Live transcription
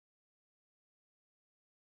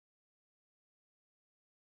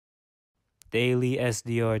Daily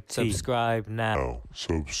SDRT. Subscribe now.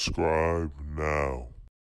 Subscribe now.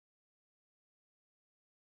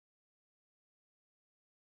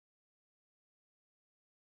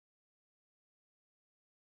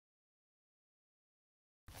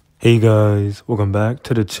 Hey guys, welcome back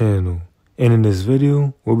to the channel. And in this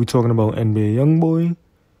video, we'll be talking about NBA YoungBoy.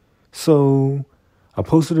 So, I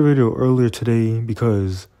posted a video earlier today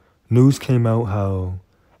because news came out how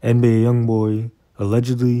NBA YoungBoy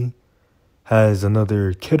allegedly has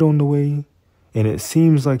another kid on the way, and it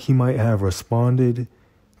seems like he might have responded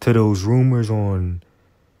to those rumors on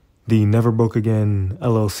the Never Broke Again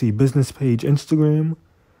LLC business page Instagram.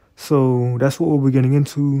 So that's what we'll be getting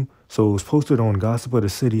into. So it was posted on Gossip of the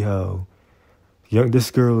City how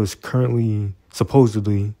this girl is currently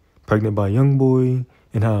supposedly pregnant by YoungBoy,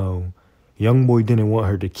 and how YoungBoy didn't want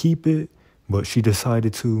her to keep it, but she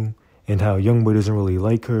decided to, and how YoungBoy doesn't really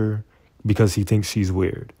like her because he thinks she's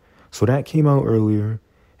weird. So that came out earlier,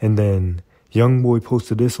 and then YoungBoy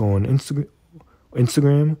posted this on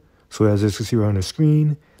Instagram. So as you can see on the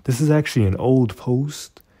screen, this is actually an old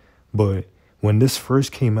post, but when this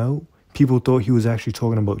first came out, people thought he was actually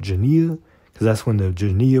talking about Jania, because that's when the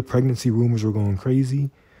Jania pregnancy rumors were going crazy.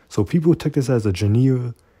 So people took this as a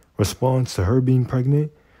Jania response to her being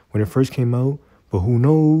pregnant when it first came out. But who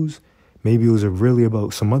knows? Maybe it was really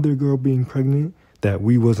about some other girl being pregnant that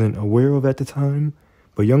we wasn't aware of at the time.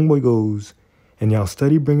 But YoungBoy goes, and y'all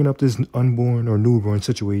steady bringing up this unborn or newborn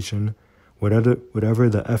situation, whatever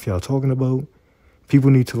the F y'all talking about. People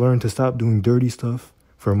need to learn to stop doing dirty stuff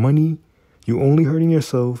for money. You only hurting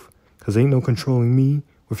yourself, because ain't no controlling me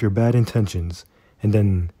with your bad intentions. And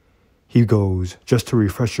then he goes, just to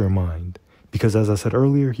refresh your mind. Because as I said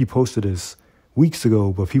earlier, he posted this weeks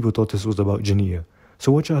ago, but people thought this was about Jania.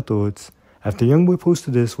 So what y'all thoughts? After YoungBoy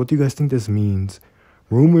posted this, what do you guys think this means?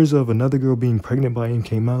 Rumors of another girl being pregnant by him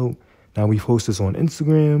came out. Now we post this on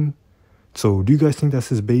Instagram. So do you guys think that's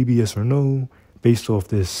his baby, yes or no? Based off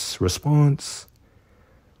this response.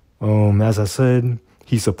 As I said,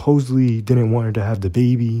 he supposedly didn't want her to have the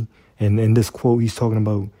baby. And in this quote, he's talking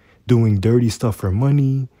about doing dirty stuff for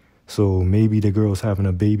money. So maybe the girl's having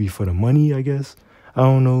a baby for the money, I guess. I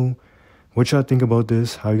don't know. What y'all think about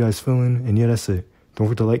this? How you guys feeling? And yeah, that's it. Don't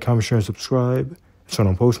forget to like, comment, share, and subscribe. Turn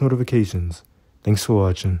on post notifications. Thanks for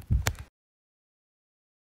watching.